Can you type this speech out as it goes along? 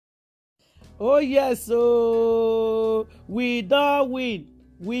Oh yes, so we don't win.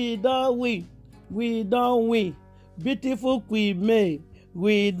 We don't win. We don't win. Beautiful Queen May,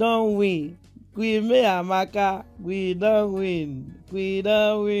 we don't win. Queen May Amaka, we don't win. We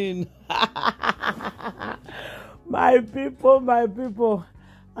don't win. My people,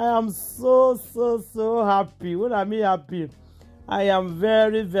 I am so happy. When I mean happy, I am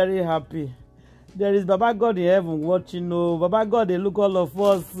very happy. There is Baba God in heaven watching. Oh, Baba God, they look all of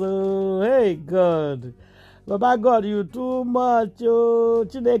us. Oh, hey God. Baba God, you too much. Oh,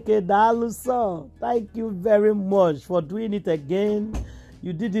 Chineke Daluso. Thank you very much for doing it again.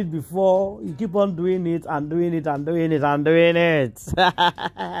 You did it before. You keep on doing it and doing it and doing it and doing it.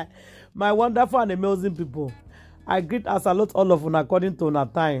 My wonderful and amazing people, I greet and salute all of you according to our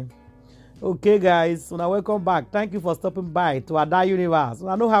time. Okay, guys, so now welcome back. Thank you for stopping by to Ada Universe.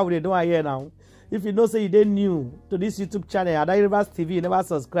 I know how they do here now. If you know, say you didn't new to this YouTube channel, Ada Universe TV, you never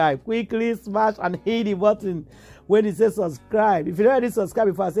subscribe. Quickly smash and hit the button when it says subscribe. If you already subscribe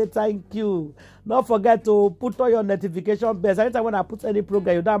before, I say thank you. Don't forget to put on your notification bells. Anytime when I put any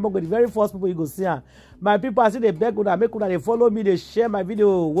program, you don't the very first people you go see. My people, I see they beg una, make una they follow me, they share my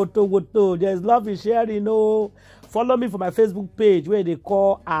video. Woto. There's love in sharing, you know. Follow me for my Facebook page where they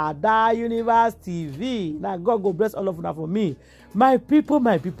call Ada Universe TV. Now God go bless all of you for me. My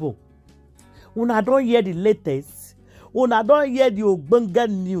people. Una don't hear the latest. Una don't hear the Ogbonge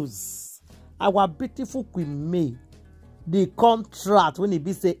news. Our beautiful Queen May, the contract when it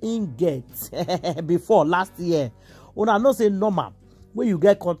be say in get before last year. Una no say normal when you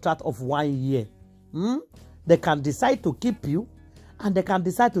get contract of 1 year. They can decide to keep you, and they can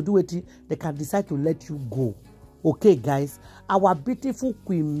decide to do it. They can decide to let you go. Okay, guys, our beautiful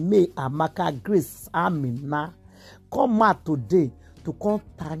Queen May Amaka Grace Amina come out today to come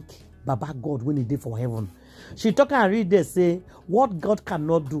thank Baba God when he did for heaven. She talk and read there say, what God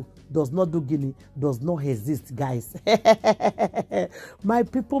cannot do, does not do guinea, does not exist, guys. My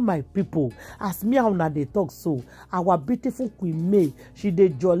people, as me and they talk so, our beautiful Queen May, she dey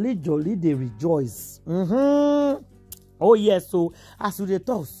jolly, they rejoice. Oh yes, so as we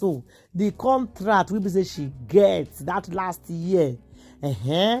talk so, the contract we say she gets that last year,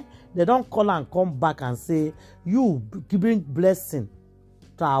 they don't call and come back and say, you bring blessing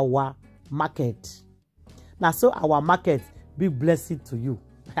to our market. Now so our market be blessing to you.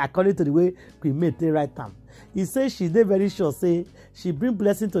 According to the way Queen May take right time. He says she dey very sure say she bring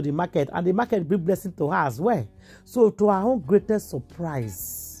blessing to the market and the market bring blessing to her as well. So to our own greatest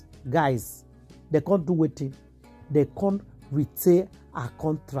surprise, guys, they can't do waiting. They can't retain a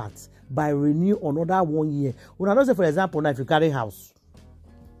contract by renew another 1 year. When I know say for example now if you carry house,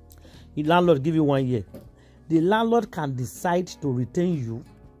 the landlord give you 1 year. The landlord can decide to retain you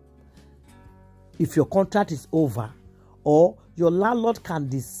if your contract is over, or your landlord can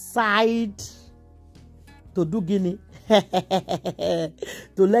decide to do guinea to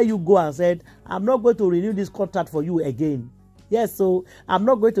let you go and said, I'm not going to renew this contract for you again. Yes, so I'm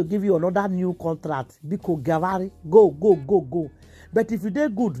not going to give you another new contract. Because Gavari, go. But if you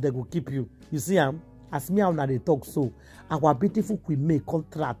did good, they will keep you. You see, as me and they talk so, our beautiful Queen May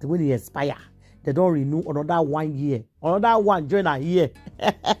contract when it expire, they don't renew another 1 year. Another one join a year.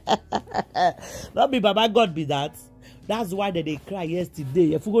 Not be Baba God be that. That's why they cry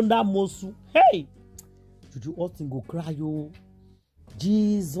yesterday. If you go that Mosu, hey, Juju Austin go cry yo.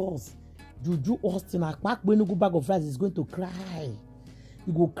 Jesus. Juju Austin, a pack when you go back of rice is going to cry.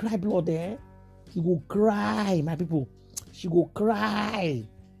 You go cry blood there. You go cry, my people. She go cry.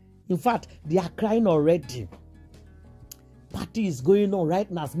 In fact, they are crying already. Party is going on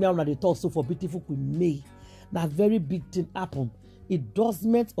right now. As me and they talk so for beautiful Queen May. That very big thing happen.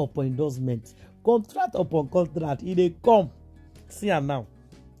 Endorsement upon endorsement, contract upon contract. It they come. See her now.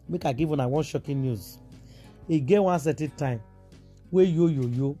 Make I give one one shocking news. It get one certain time where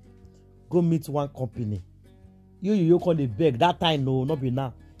yo go meet one company. Yo come dey beg. That time no, not be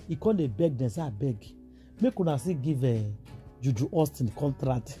now. He come dey beg them say I beg. Make una see give Juju Austin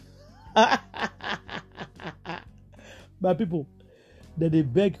contract. My people, they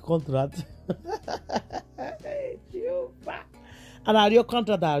beg contract. And are your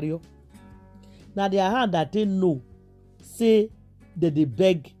contract are you? Now their hand that they know say that they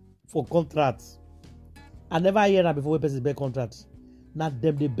beg for contracts. I never hear that before when person beg contracts. Now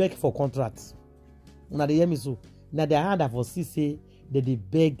them they beg for contracts. Now they hear me so. Now their hand that for see say that they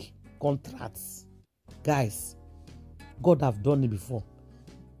beg contracts. Guys, God have done it before,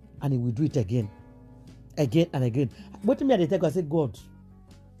 and He will do it again and again. What me they tell I say God,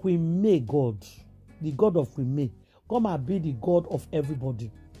 Queen May God, the God of Queen May. Come and be the God of everybody.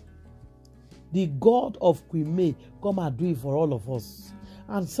 The God of Queen May, come and do it for all of us.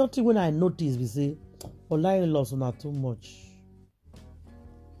 And something when I notice, we say, online loss not too much.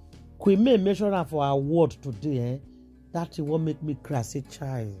 Queen May measure her for her word today, that it won't make me cry, say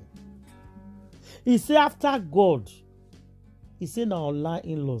child. He say after God, he say now online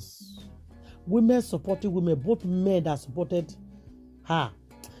in-laws. Women supporting women, both men that supported her.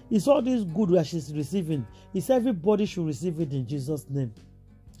 It's all this good where she's receiving. He said everybody should receive it in Jesus' name.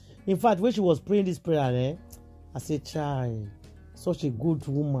 In fact, when she was praying this prayer, I said, child, such a good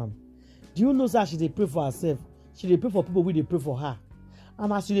woman. Do you know that she did pray for herself? She did pray for people when they pray for her.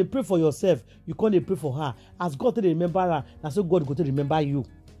 And as you dey pray for yourself, you can't pray for her. As God to remember her, that's so God go to remember you.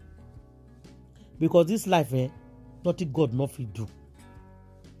 Because this life, nothing God not fit do.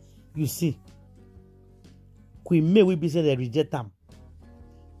 You see, Queen May will be saying they reject them.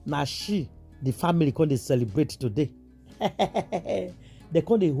 Now she, the family, can they celebrate today. They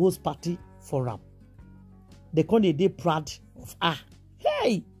can they host party for them. They can they proud of her.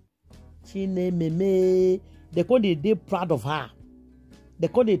 Hey, Chine Meme. They can they proud of her. They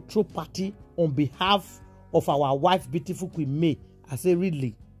call a throw party on behalf of our wife, beautiful Queen May. I say,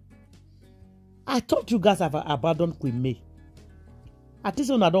 really? I thought you guys have abandoned Queen May. At least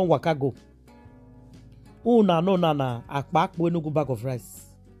una don't waka go. Una no na akpak we no go bag of rice.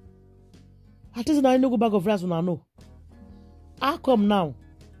 At least una no go bag of rice una no. How come now?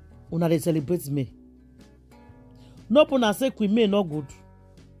 Una they celebrate me. No una say Queen May no good.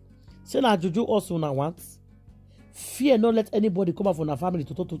 Say na juju also una want. Fear not let anybody come out from her family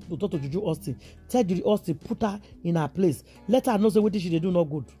to talk to Juju Austin. Tell Judy Austin, put her in her place. Let her know say what she dey do not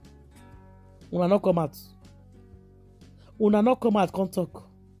good. Una not come out. Una not come out, come talk.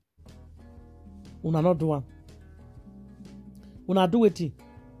 Una not do one. Una do it.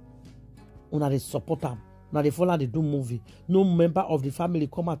 Una dey support am. Una dey follow dey do movie. No member of the family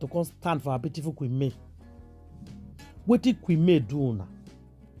come out to come stand for our beautiful Queen May. Wetin Queen May do una?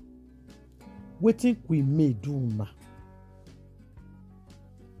 Wetin Queen May do now?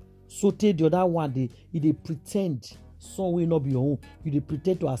 So take the other one, they pretend some will not be your own. You they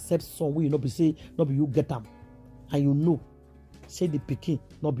pretend to accept some will not be say not be you get them, and you know say the pikin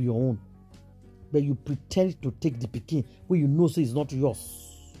not be your own, but you pretend to take the pikin where you know say it's not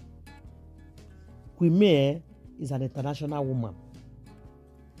yours. Queen May is an international woman.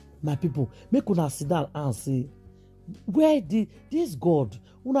 My people, make una sit down and say, where did this God?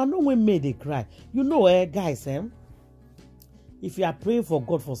 Una know when May they cry. You know, guys, if you are praying for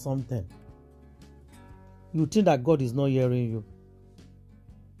God for something, you think that God is not hearing you.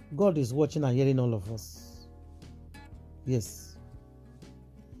 God is watching and hearing all of us. Yes.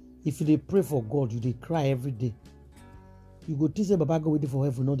 If you dey pray for God, you dey cry every day. You go think say Baba God waiting for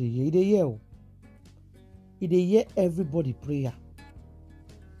heaven, not the year. He dey hear. He dey hear everybody prayer.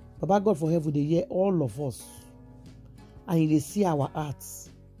 Baba God for heaven, they hear all of us. And they see our hearts,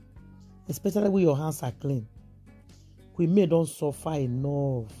 especially when your hands are clean. Queen May don't suffer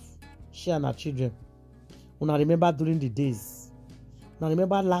enough. She and her children. Una remember during the days. Una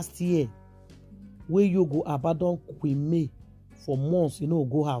remember last year, where you go abandon Queen May for months,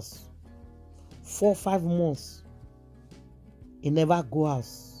 go house. 4-5 months, he never go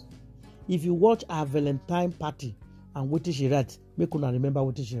house. If you watch our Valentine party and what she write, make una remember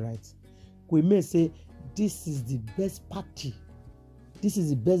what she write. Queen May say, this is the best party. This is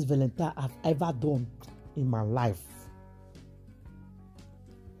the best Valentine I've ever done in my life.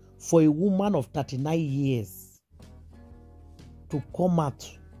 For a woman of 39 years to come out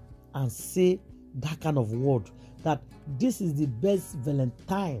and say that kind of word, that this is the best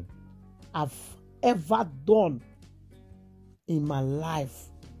Valentine I've ever done in my life.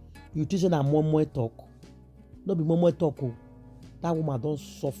 You teach that more talk. Not be more talk. That woman don't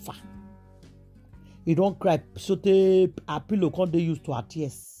suffer. He don't cry. So her pillow can't they use to her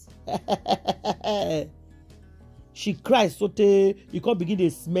tears. She cries so you can't begin to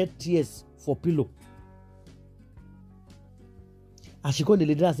smell tears for pillow. And she called the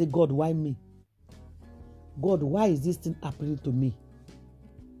lady and say, God, why me? God, why is this thing happening to me?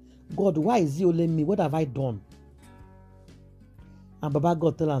 God, why is he only me? What have I done? And Baba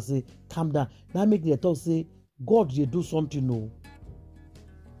God tell her and say, calm down. Now make the talk say, God, you do something, no.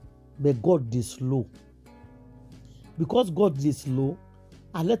 But God is slow. Because God is slow,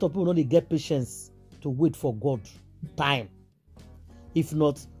 a lot of people don't get patience to wait for God time. If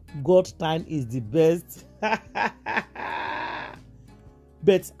not, God time is the best.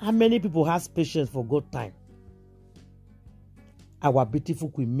 But how many people has patience for God time? Our beautiful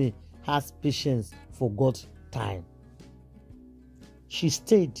Queen May has patience for God time. She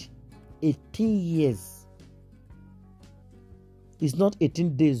stayed 18 years. It's not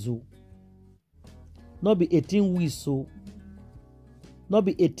 18 days, oh. Not be 18 weeks, so not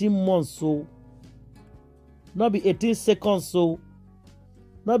be 18 months so, not be 18 seconds so,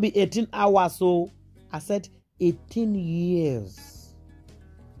 not be 18 hours so. I said 18 years.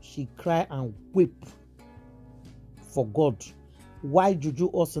 She cried and wept for God. Why Juju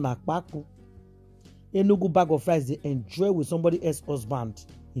Austin Akpaku? Enugu bag of rice they enjoy with somebody else's husband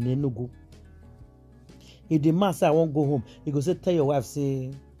in Enugu. If the man say I won't go home, he go say tell your wife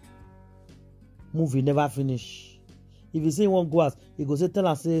say movie never finish. If he say he won't go out, he go say tell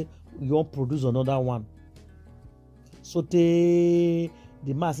her say you won't produce another one. So the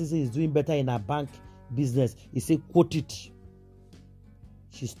man say he's doing better in her bank business. He say quote it.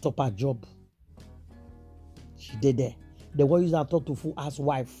 She stop her job. She did there. They want use her talk to full ass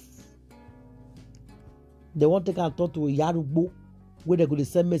wife. They want to take her talk to a Yarubo where they go to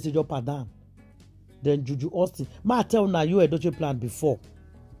send message up and down. Then Juju Austin. Ma tell now you Eudochie plan before.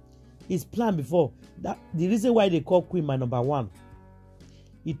 It's planned before. That the reason why they call Queen my number one.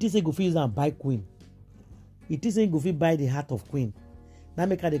 It is a go use and buy Queen. It is a go buy the heart of Queen. That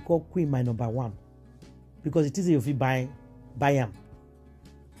make her they call Queen my number one. Because it is a go buy him.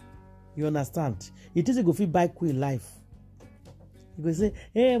 You understand? It is a go buy Queen life. You go say,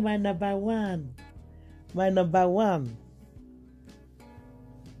 hey, my number one. My number one.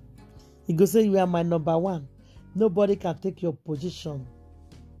 He go say, you are my number one. Nobody can take your position.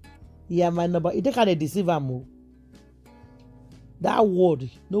 You are my number. You think I deceive him? That word,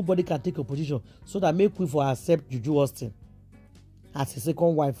 nobody can take your position. So that make we for accept Juju Austin as a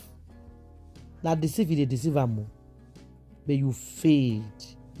second wife. That deceive you, they deceive him. But you failed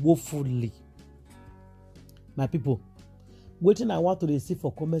woefully. My people, waiting I want to receive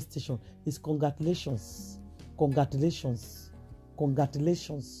for comment station is congratulations. Congratulations.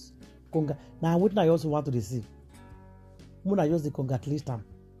 Congratulations. Now waiting I also want to receive. When I use the congratulate them.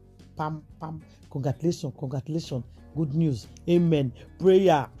 Pam, pam, congratulations, congratulations, good news, amen,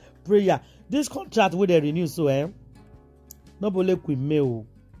 prayer. This contract with the renew so not only with me.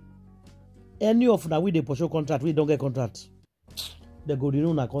 Any of that with the pursue contract, we don't get contract. They go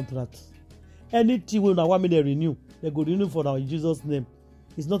renew na contract. Anything we want me to renew, they go renew for now in Jesus' name.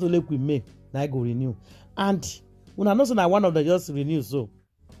 It's not only with me, now I go renew. And when I know so now one of them just renew so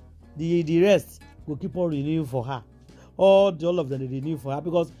the rest will keep on renewing for her. All of them they renew for her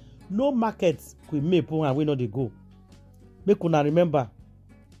because no market with me and we know they go. Make una remember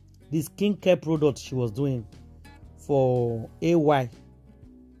the skincare product she was doing for AY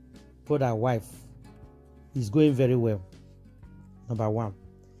brother wife is going very well. Number one.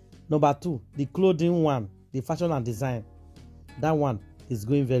 Number two, the clothing one, the fashion and design, that one is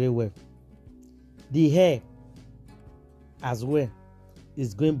going very well. The hair as well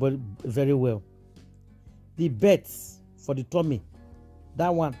is going very well. The beds for the tummy,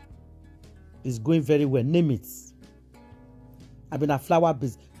 that one is going very well. Name it. I've been a flower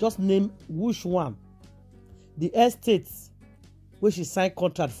base. Just name which one. The estates where she signed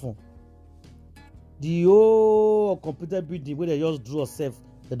contract for. The whole computer building where they just draw herself,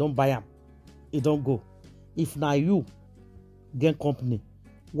 they don't buy them. It don't go. If now you get company,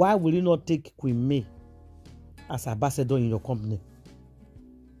 why will you not take Queen May as ambassador in your company?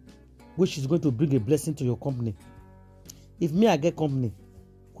 Which is going to bring a blessing to your company. If me I get company,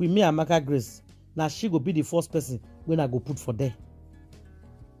 Queen May and Amaka Grace, now she will be the first person when I go put for there.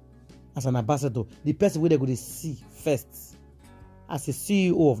 As an ambassador, the person where they go to see first. As a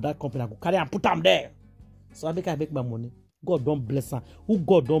CEO of that company, I go carry and put them there. So I make my money. God don't bless her. Who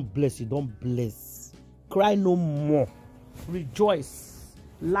God don't bless, you don't bless. Cry no more. Rejoice.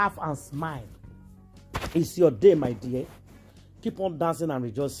 Laugh and smile. It's your day, my dear. Keep on dancing and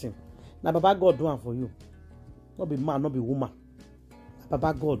rejoicing. Now, Baba God do it for you. Not be man, not be woman.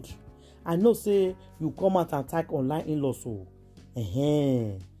 Baba God. I know say you come out and type online in-law so.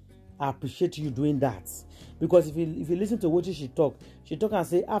 I appreciate you doing that. Because if you listen to what she talk and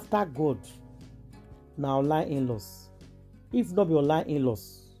say after God, now online in-laws. If not be online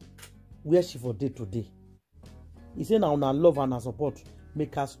in-laws, where she for day to day? He say now una love and support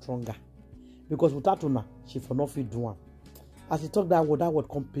make her stronger. Because without una, she for not fit do one. As she talk that word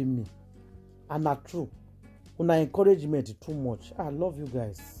come pain me. And not true. Una encouragement too much. I love you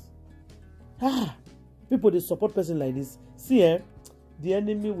guys. People they support person like this. See the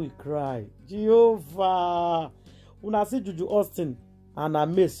enemy will cry. Jehovah. Una see Juju Austin and I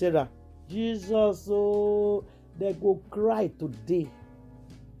May Sarah. Jesus, oh, they go cry today.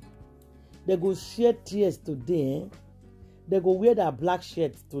 They go shed tears today. They go wear that black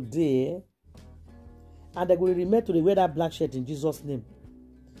shirt today. And they go remain to wear that black shirt in Jesus' name.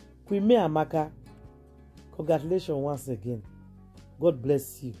 Queen May Amaka, congratulations once again. God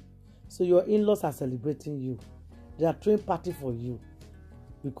bless you. So your in-laws are celebrating you. They are throwing party for you.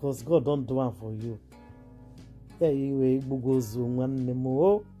 because God don't do one for you. Hey, Bugozo, one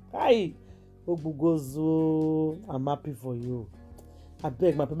nemo. Hi, Bugozo. I'm happy for you. I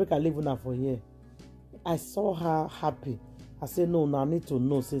beg my people, make I live now for here. I saw her happy. I said, no, now I need to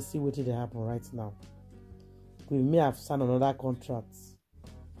know. Say, see what did happen right now. We may have signed another contract.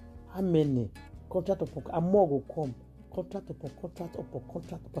 How many? Contract upon a more will come. Contract upon contract upon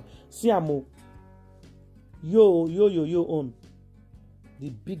contract upon. See, amo. Yo own. The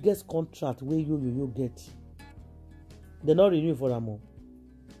biggest contract where yo get. They not renew for amo.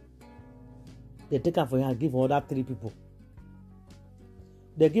 They take her for you and give other 3 people.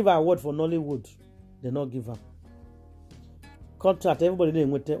 They give her award for Nollywood. They not give her. Contract, everybody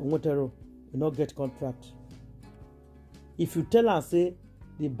in Wetero, you not get contract. If you tell her, say,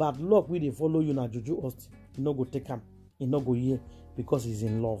 the bad luck we they follow you na Juju Austin, you not go take him, you not go here because he's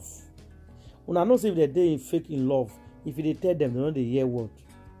in love. When I know say if they fake in love, if they tell them, they know they hear word.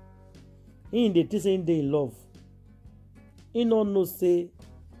 In the saying they in love, he not know say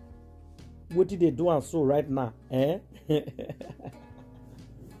what did they do and so right now, eh?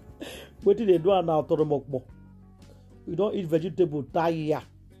 What did they do and now Toromokbo? You don't eat vegetable taya.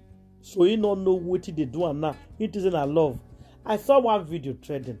 So you don't know what they do and now. It isn't a love. I saw one video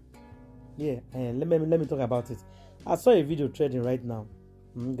trading. Yeah, let me talk about it. I saw a video trading right now.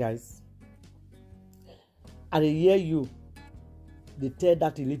 Guys. And they hear you. They tell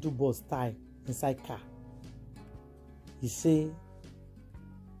that a little boss tie inside car. He say,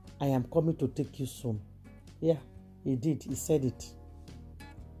 I am coming to take you soon. Yeah, he did. He said it.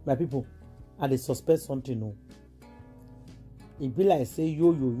 My people, and they suspect something. No. It be like say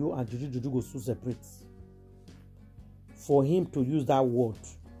yo and Judy go so separate. For him to use that word,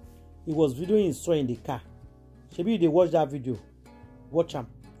 he was videoing his son in the car. Maybe they watch that video. Watch him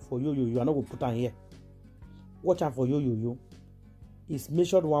for yo. I'm not gonna put on here. Watch him for yo. He's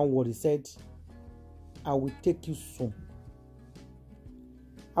mentioned one word. He said, "I will take you soon."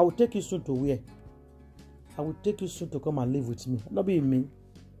 I will take you soon to where? I will take you soon to come and live with me. Not be me.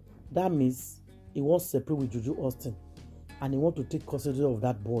 That means he wants to separate with Juju Austin. And he want to take custody of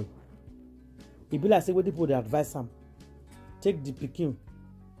that boy. He be like say what people they advise him. Take the pikin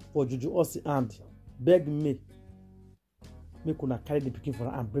for Juju Austin and beg me. Make una carry the pikin for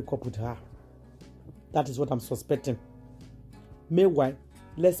her and break up with her. That is what I'm suspecting. Meanwhile,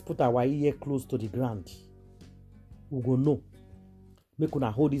 let's put our ear close to the ground. We go know. Make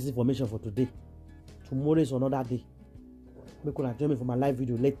una hold this information for today. Tomorrow is another day. Make una join me for my live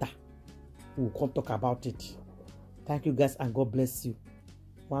video later. We will come talk about it. Thank you guys and God bless you.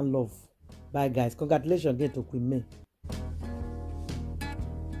 One love. Bye guys. Congratulations again to Queen May.